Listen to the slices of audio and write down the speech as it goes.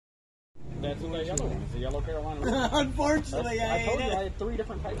That's what that yellow one. It's a yellow Carolina Reaper. Unfortunately, I told you I had 3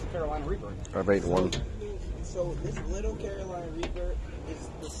 different types of Carolina Reaper in there. I've ate one. So this little Carolina Reaper is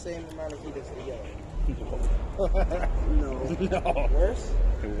the same amount of heat as the yellow. No. Worse?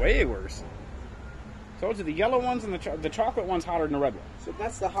 Way worse. Told you the yellow ones and the chocolate one's hotter than the red one. So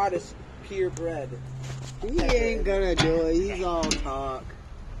that's the hottest purebred. He ain't gonna do it. He's all talk.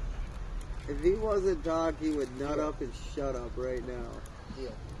 If he wasn't talk, he would nut up and shut up right now.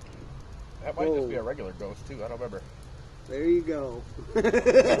 That might just be a regular ghost, too. I don't remember. There you go.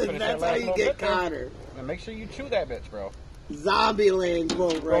 That's That's how you get Connor. And make sure you chew that bitch, bro. Zombie land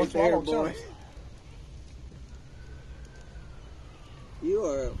quote right there, boy. You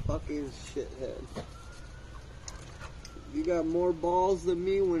are a fucking shithead. You got more balls than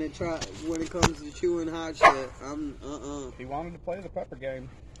me when it comes to chewing hot shit. He wanted to play the pepper game.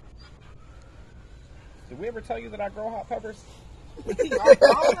 Did we ever tell you that I grow hot peppers?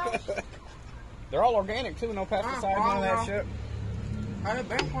 They're all organic too, no pesticides, none of that shit.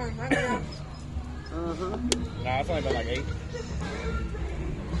 Nah, it's only been like 8.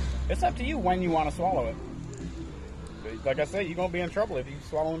 It's up to you when you want to swallow it. Like I said, you're gonna be in trouble if you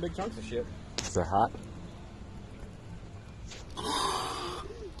swallowing big chunks of shit. Is it hot?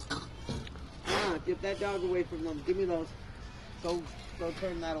 Get that dog away from them. Give me those. Go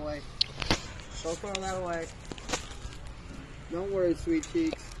turn that away. Go throw that away. Don't worry, sweet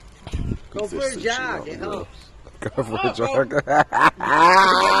cheeks. Go for a jog. It helps. Go for a jog. Don't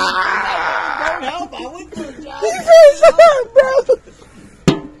help. I went for a jog.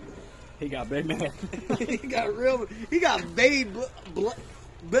 He got big man. He got real. He got baby.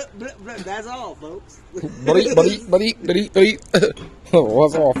 That's all, folks. Buddy.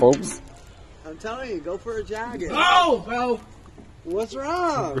 What's all, folks? I'm telling you, go for a jog. Oh, bro. What's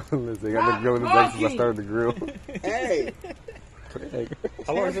wrong? Listen, I've been grilling this since I started to grill. Hey.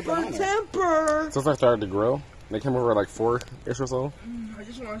 How long has it been on there? Temper. Since I started to grill, they came over at like 4-ish or so. I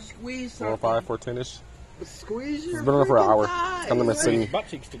just want to squeeze 4 or 5, 4:10ish. Squeeze your It's been on for an hour. thighs. Kind of been sitting. Butt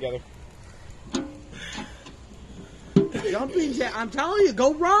cheeks together. Jumping jack. I'm telling you,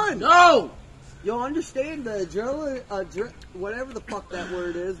 go run. No! You'll understand the adrenaline, whatever the fuck that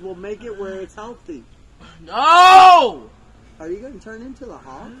word is, will make it where it's healthy. No! Are you going to turn into the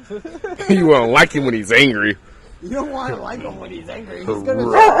hog? You won't like him when he's angry. You don't want to like him when he's angry. He's going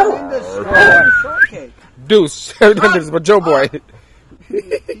to turn into strawberry shortcake. Deuce, this is my Joe boy.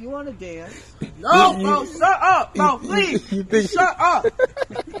 You want to dance? No, bro, shut up, bro, please. Shut up.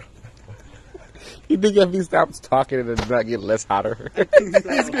 You think if he stops talking, it does not get less hotter?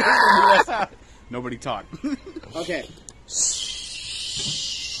 Nobody talk. Okay.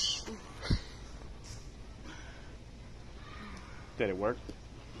 Did it work?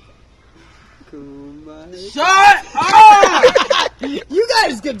 Shut up! You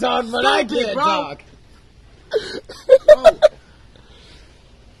guys can talk, but I can't talk.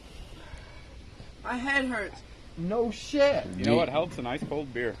 My head hurts. No shit. You know what helps? A nice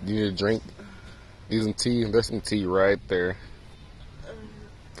cold beer. You need a drink? Need some tea? There's some tea right there.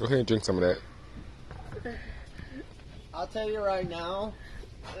 Go ahead and drink some of that. I'll tell you right now,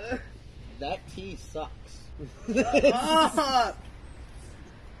 that tea sucks.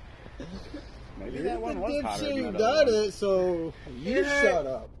 Maybe You're that the one was hotter than dipshit that done other one. it, so you shut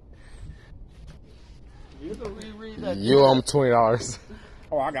up. You can reread that. You owe him $20.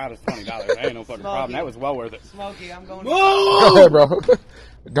 Oh, I got us $20. That ain't no fucking problem. That was well worth it. Smokey, I'm going Go ahead, bro.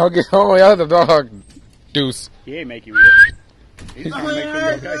 Don't get home the other dog. Deuce. He ain't make you eat it. He's trying to make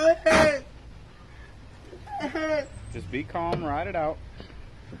sure you're okay. Just be calm, ride it out.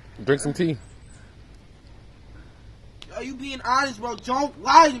 Drink some tea. Are you being honest, bro? Don't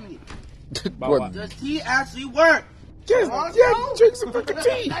lie to me. What? Does tea actually work? Just drink some fucking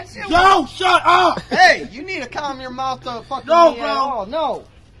tea. Yo, shut up! Hey, you need to calm your mouth to fucking No, me bro. at all. No.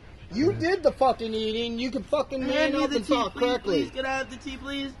 You did the fucking eating. You can fucking man up and talk correctly. Please, can I have the tea,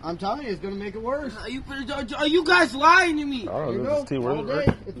 please? I'm telling you, it's going to make it worse. Are you guys lying to me? I don't You know know, if this tea all works.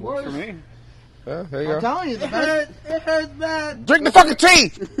 day, it's Works for worse. me. Yeah, there you I'm go. telling you, the best. It hurts bad. Drink the fucking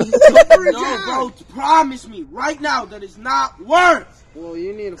tea. No, bro, promise me right now that it's not worse. Well,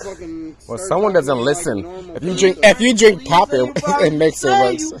 you need to fucking. Well, start someone talking doesn't like listen. normal If you people. drink pop, Please, it makes it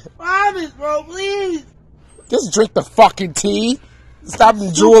worse. You promise, bro, please. Just drink the fucking tea. Stop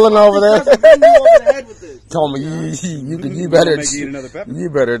drooling over there. Bring you over the head with this. Told me you better Make you eat another pepper. you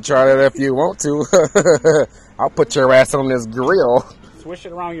better try that if you want to. I'll put your ass on this grill. Swish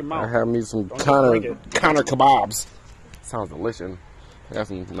it around your I mouth. have me some Don't just break it. counter kebabs. Sounds delicious. I got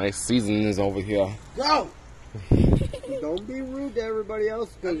some nice seasonings over here. Go. Don't be rude to everybody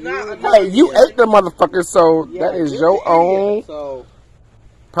else. 'Cause I'm not- you're I'm an not- Hey, you idiot. ate the motherfucker, so Yeah, that is you're your an idiot, own. So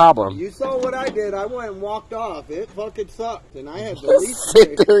problem? You saw what I did. I went and walked off. It fucking sucked, and I had the Just least.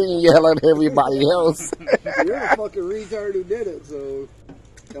 sit there and yell at everybody else. You're the fucking retard who did it, so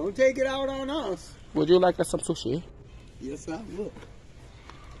don't take it out on us. Would you like some sushi? Yes, I will.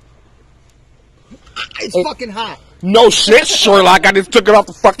 It's Hey. fucking hot. No shit, Sherlock. I just took it off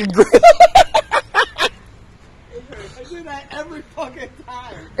the fucking grill. I do that every fucking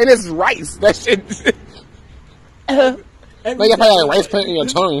time. And it's rice. That shit. Now you probably have rice paint in your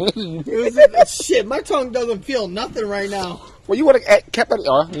tongue. It was, shit, my tongue doesn't feel nothing right now. Well, you would have kept that.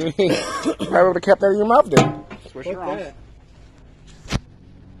 Probably would have kept that in your mouth then. Switch Fuck her on. that.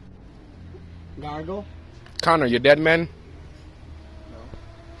 Gargle, Connor, you dead man?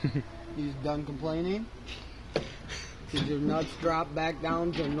 he's done complaining. Did your nuts drop back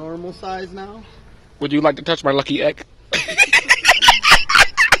down to normal size now? Would you like to touch my lucky egg?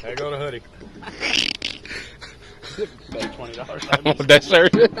 There go the hoodie. Bet $20. That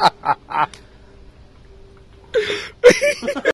shirt.